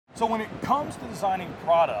So when it comes to designing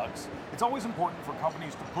products, it's always important for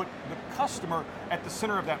companies to put the customer at the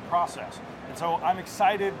center of that process. And so I'm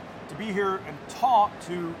excited to be here and talk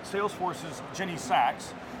to Salesforce's Jenny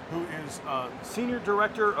Sachs, who is Senior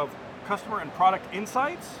Director of Customer and Product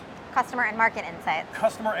Insights. Customer and Market Insights.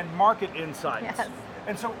 Customer and Market Insights. Yes.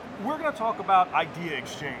 And so we're going to talk about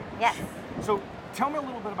IdeaExchange. Yes. So tell me a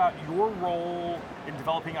little bit about your role in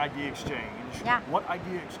developing IdeaExchange, Yeah. what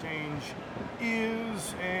IdeaExchange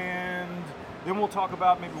is, and then we'll talk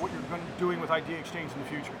about maybe what you're going to be doing with IdeaExchange in the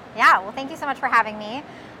future. Yeah, well, thank you so much for having me.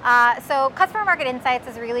 So Customer Market Insights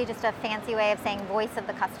is really just a fancy way of saying voice of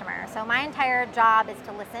the customer. So my entire job is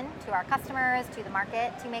to listen to our customers, to the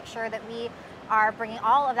market, to make sure that we are bringing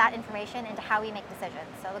all of that information into how we make decisions.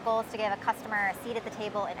 So the goal is to give a customer a seat at the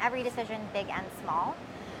table in every decision, big and small.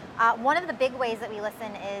 One of the big ways that we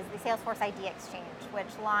listen is the Salesforce IdeaExchange, which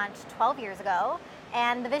launched 12 years ago.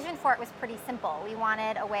 And the vision for it was pretty simple. We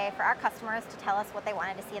wanted a way for our customers to tell us what they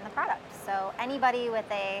wanted to see in the product. So anybody with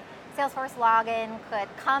a Salesforce login could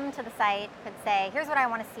come to the site, could say, here's what I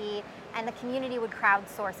want to see, and the community would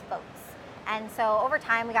crowdsource votes. And so over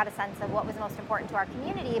time, we got a sense of what was most important to our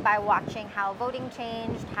community by watching how voting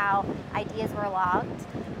changed, how ideas were logged.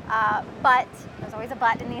 But there's always a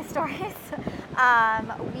but in these stories.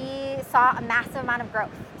 We saw a massive amount of growth.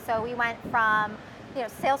 So we went from,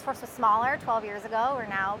 Salesforce was smaller 12 years ago. We're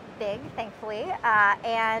now big, thankfully.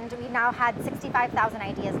 And we now had 65,000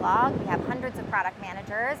 ideas logged. We have hundreds of product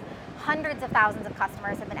managers. Hundreds of thousands of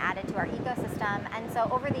customers have been added to our ecosystem. And so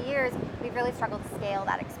over the years, we've really struggled to scale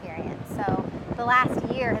that experience. So the last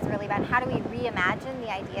year has really been how do we reimagine the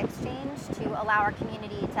IdeaExchange to allow our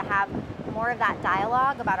community to have more of that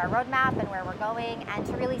dialogue about our roadmap and where we're going, and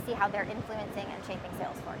to really see how they're influencing and shaping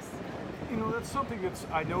Salesforce. That's something that's,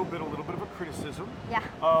 I know, been a little bit of a criticism. Yeah.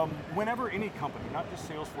 Whenever any company, not just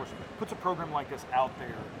Salesforce, puts a program like this out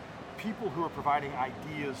there, people who are providing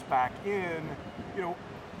ideas back in,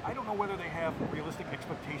 I don't know whether they have realistic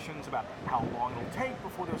expectations about how long it'll take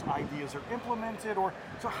before those ideas are implemented,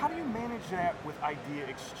 so how do you manage that with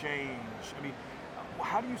IdeaExchange? I mean,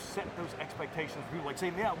 how do you set those expectations for people? Like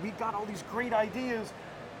saying, yeah, we got all these great ideas,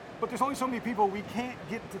 but there's only so many people, we can't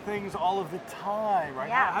get to things all of the time, right?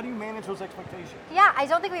 Yeah. How do you manage those expectations? Yeah, I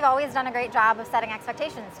don't think we've always done a great job of setting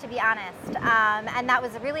expectations, to be honest. And that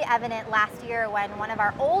was really evident last year when one of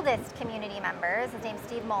our oldest community members, his name's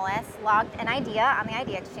Steve Mullis, logged an idea on the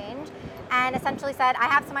IdeaExchange and essentially said, I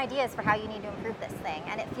have some ideas for how you need to improve this thing.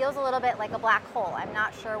 And it feels a little bit like a black hole. I'm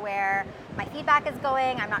not sure where my feedback is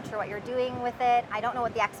going. I'm not sure what you're doing with it. I don't know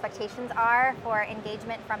what the expectations are for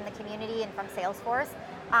engagement from the community and from Salesforce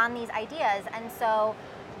on these ideas. And so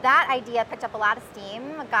that idea picked up a lot of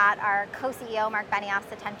steam, got our co-CEO Mark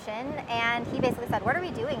Benioff's attention, and he basically said, what are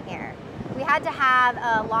we doing here? We had to have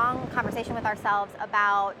a long conversation with ourselves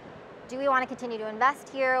about, do we want to continue to invest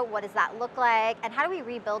here? What does that look like? And how do we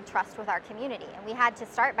rebuild trust with our community? And we had to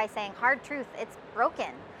start by saying, hard truth, it's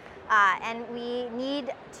broken. And we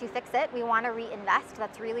need to fix it. We want to reinvest.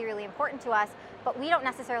 That's really, really important to us, but we don't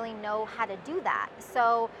necessarily know how to do that.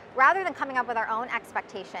 So rather than coming up with our own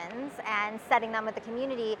expectations and setting them with the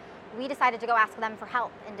community, we decided to go ask them for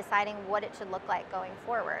help in deciding what it should look like going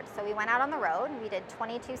forward. So we went out on the road. We did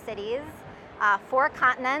 22 cities, 4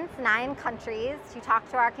 continents, 9 countries to talk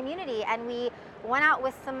to our community. And we went out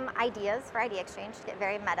with some ideas for IdeaExchange to get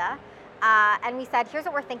very meta. And we said, here's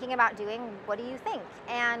what we're thinking about doing. What do you think?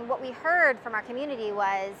 And what we heard from our community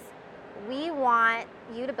was, we want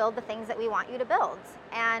you to build the things that we want you to build.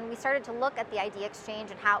 And we started to look at the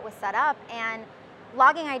IdeaExchange and how it was set up. And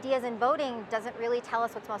logging ideas and voting doesn't really tell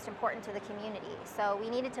us what's most important to the community. So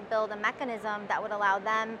we needed to build a mechanism that would allow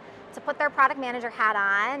them to put their product manager hat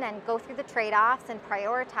on and go through the trade-offs and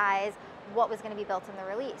prioritize what was going to be built in the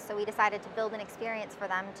release. So we decided to build an experience for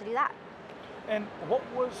them to do that. And what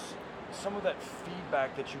was some of that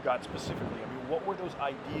feedback that you got specifically? I mean, what were those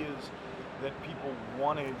ideas that people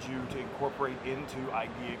wanted you to incorporate into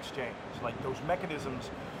IdeaExchange? Like those mechanisms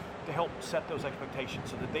to help set those expectations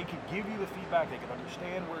so that they could give you the feedback, they could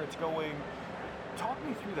understand where it's going. Talk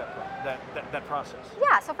me through that process.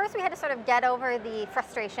 Yeah, so first we had to sort of get over the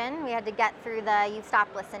frustration. We had to get through the you've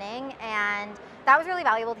stopped listening, and that was really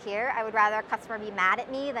valuable to hear. I would rather a customer be mad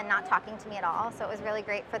at me than not talking to me at all. So it was really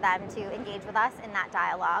great for them to engage with us in that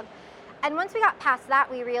dialogue. And once we got past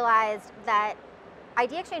that, we realized that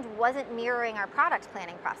IdeaExchange wasn't mirroring our product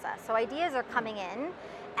planning process. So ideas are coming in,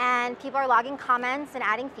 and people are logging comments and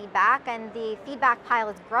adding feedback, and the feedback pile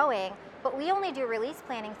is growing, but we only do release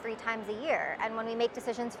planning 3 times a year. And when we make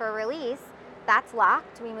decisions for a release, that's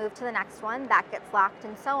locked, we move to the next one, that gets locked,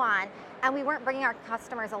 and so on. And we weren't bringing our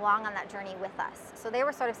customers along on that journey with us. So they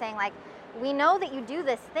were sort of saying like, we know that you do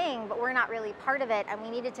this thing, but we're not really part of it, and we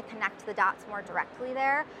needed to connect the dots more directly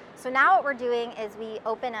there. So now what we're doing is we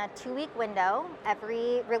open a 2-week window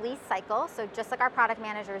every release cycle, so just like our product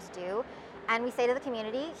managers do, and we say to the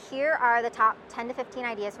community, here are the top 10 to 15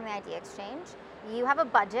 ideas from the IdeaExchange. You have a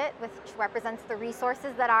budget, which represents the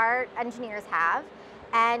resources that our engineers have,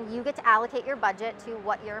 and you get to allocate your budget to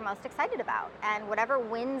what you're most excited about. And whatever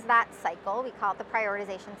wins that cycle, we call it the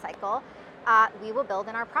prioritization cycle, we will build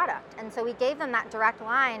in our product. And so we gave them that direct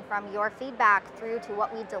line from your feedback through to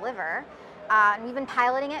what we deliver. And we've been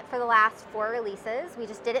piloting it for the last 4 releases. We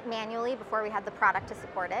just did it manually before we had the product to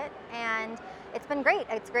support it. And it's been great.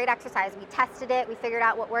 It's a great exercise. We tested it, we figured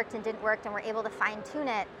out what worked and didn't work, and we're able to fine tune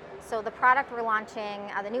it. So the product we're launching,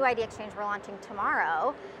 the new IdeaExchange we're launching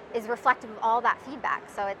tomorrow, is reflective of all that feedback.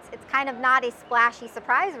 So it's kind of not a splashy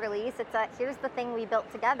surprise release. It's a, here's the thing we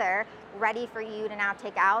built together, ready for you to now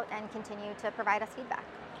take out and continue to provide us feedback.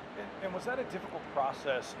 And was that a difficult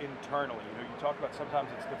process internally? You know, you talk about sometimes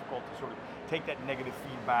it's difficult to sort of take that negative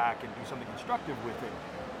feedback and do something constructive with it.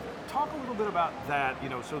 Talk a little bit about that, you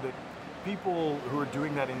know, so that people who are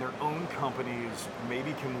doing that in their own companies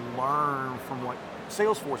maybe can learn from what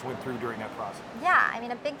Salesforce went through during that process. Yeah, I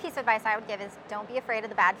mean, a big piece of advice I would give is don't be afraid of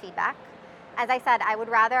the bad feedback. As I said, I would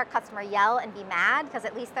rather a customer yell and be mad, because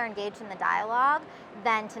at least they're engaged in the dialogue,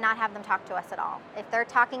 than to not have them talk to us at all. If they're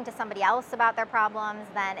talking to somebody else about their problems,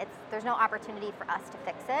 then there's no opportunity for us to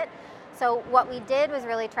fix it. So what we did was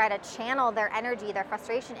really try to channel their energy, their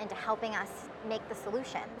frustration, into helping us make the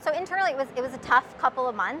solution. So internally, it was a tough couple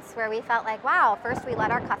of months where we felt like, wow, first we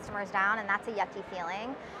let our customers down, and that's a yucky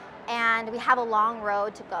feeling. And we have a long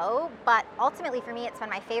road to go, but ultimately for me, it's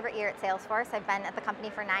been my favorite year at Salesforce. I've been at the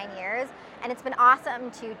company for 9 years, and it's been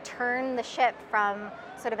awesome to turn the ship from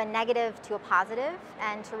sort of a negative to a positive,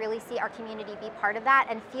 and to really see our community be part of that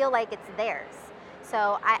and feel like it's theirs.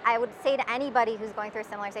 So I would say to anybody who's going through a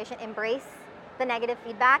similar situation, embrace the negative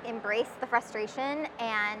feedback, embrace the frustration,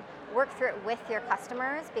 and work through it with your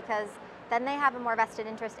customers, because then they have a more vested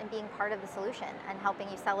interest in being part of the solution and helping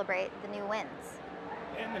you celebrate the new wins.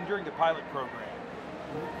 And then during the pilot program,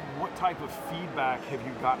 what type of feedback have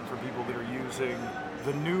you gotten from people that are using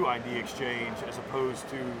the new IdeaExchange as opposed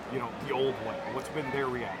to, you know, the old one? What's been their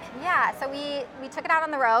reaction? Yeah, so we took it out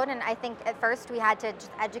on the road, and I think at first we had to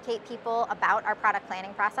just educate people about our product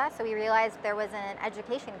planning process. So we realized there was an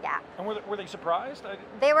education gap. And were they surprised?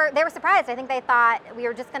 They were surprised. I think they thought we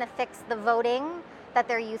were just going to fix the voting that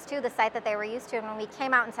they're used to, the site that they were used to. And when we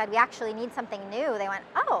came out and said we actually need something new, they went,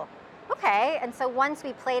 oh, okay. And so once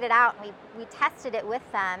we played it out and we tested it with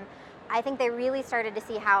them, I think they really started to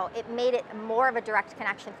see how it made it more of a direct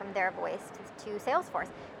connection from their voice to Salesforce.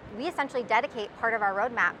 We essentially dedicate part of our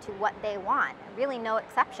roadmap to what they want, really no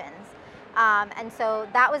exceptions. And so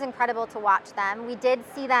that was incredible to watch them. We did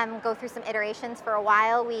see them go through some iterations for a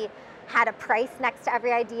while. We had a price next to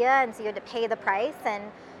every idea, and so you had to pay the price. And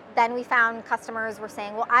then we found customers were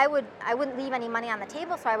saying, well, I wouldn't leave any money on the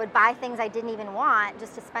table, so I would buy things I didn't even want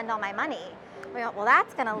just to spend all my money. We went, well,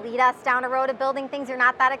 that's going to lead us down a road of building things you're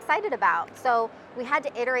not that excited about. So we had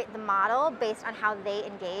to iterate the model based on how they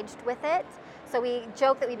engaged with it. So we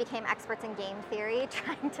joke that we became experts in game theory,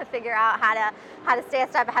 trying to figure out how to stay a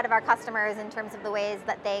step ahead of our customers in terms of the ways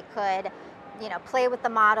that they could, you know, play with the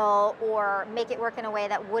model or make it work in a way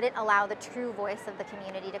that wouldn't allow the true voice of the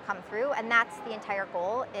community to come through. And that's the entire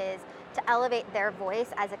goal, is to elevate their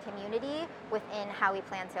voice as a community within how we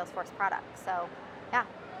plan Salesforce products. So, yeah.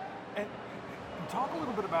 And talk a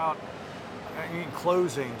little bit about, in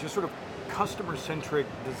closing, just sort of customer-centric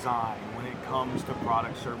design when it comes to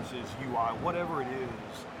product, services, UI, whatever it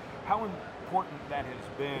is. How important that has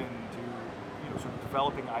been to, you know, sort of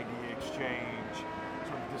developing IdeaExchange,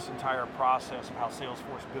 sort of this entire process of how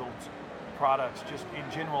Salesforce builds products, just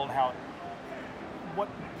in general, and how what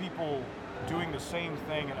people doing the same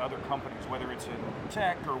thing in other companies, whether it's in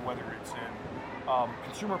tech or whether it's in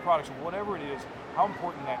consumer products or whatever it is, how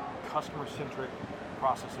important that customer-centric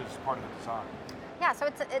process is part of the design. Yeah, so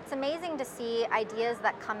it's amazing to see ideas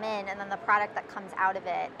that come in and then the product that comes out of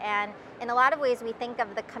it. And in a lot of ways, we think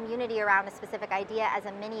of the community around a specific idea as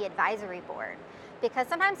a mini advisory board. Because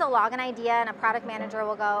sometimes they'll log an idea and a product manager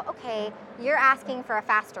will go, okay, you're asking for a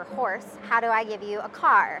faster horse, how do I give you a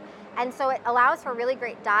car? And so it allows for really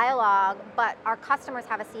great dialogue, but our customers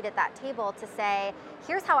have a seat at that table to say,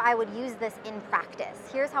 here's how I would use this in practice.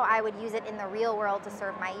 Here's how I would use it in the real world to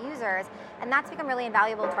serve my users. And that's become really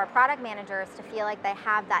invaluable to our product managers to feel like they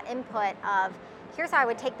have that input of, here's how I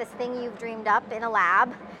would take this thing you've dreamed up in a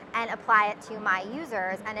lab and apply it to my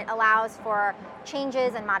users. And it allows for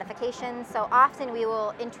changes and modifications. So often we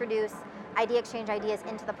will introduce IdeaExchange ideas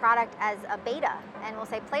into the product as a beta, and we'll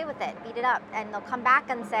say, play with it, beat it up, and they'll come back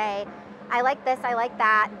and say, I like this, I like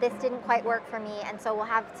that, this didn't quite work for me, and so we'll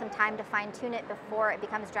have some time to fine tune it before it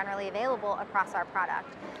becomes generally available across our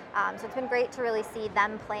product. So it's been great to really see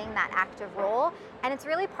them playing that active role, and it's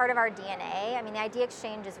really part of our DNA. I mean, the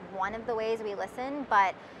IdeaExchange is one of the ways we listen,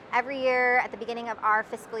 but every year at the beginning of our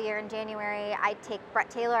fiscal year in January, I take Brett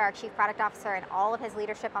Taylor, our Chief Product Officer, and all of his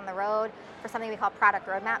leadership on the road for something we call Product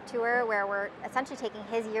Roadmap Tour, where we're essentially taking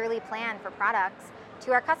his yearly plan for products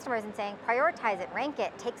to our customers and saying, prioritize it, rank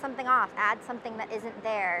it, take something off, add something that isn't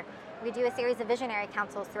there. We do a series of visionary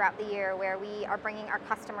councils throughout the year where we are bringing our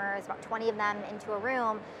customers, about 20 of them, into a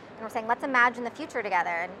room, and we're saying, let's imagine the future together.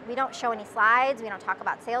 And we don't show any slides, we don't talk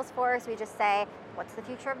about Salesforce, we just say, what's the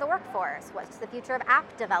future of the workforce? What's the future of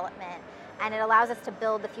app development? And it allows us to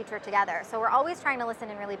build the future together. So we're always trying to listen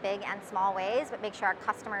in really big and small ways, but make sure our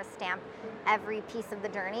customers stamp every piece of the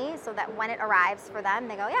journey so that when it arrives for them,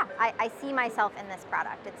 they go, yeah, I see myself in this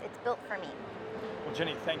product. It's built for me. Well,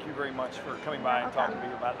 Jenny, thank you very much for coming by and talking to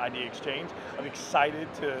me about IdeaExchange. I'm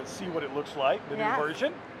excited to see what it looks like, the new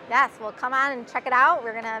version. Yes, well, come on and check it out.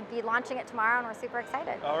 We're going to be launching it tomorrow, and we're super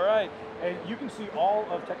excited. All right. And you can see all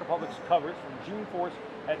of Tech Republic's coverage from Dreamforce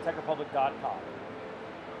at techrepublic.com.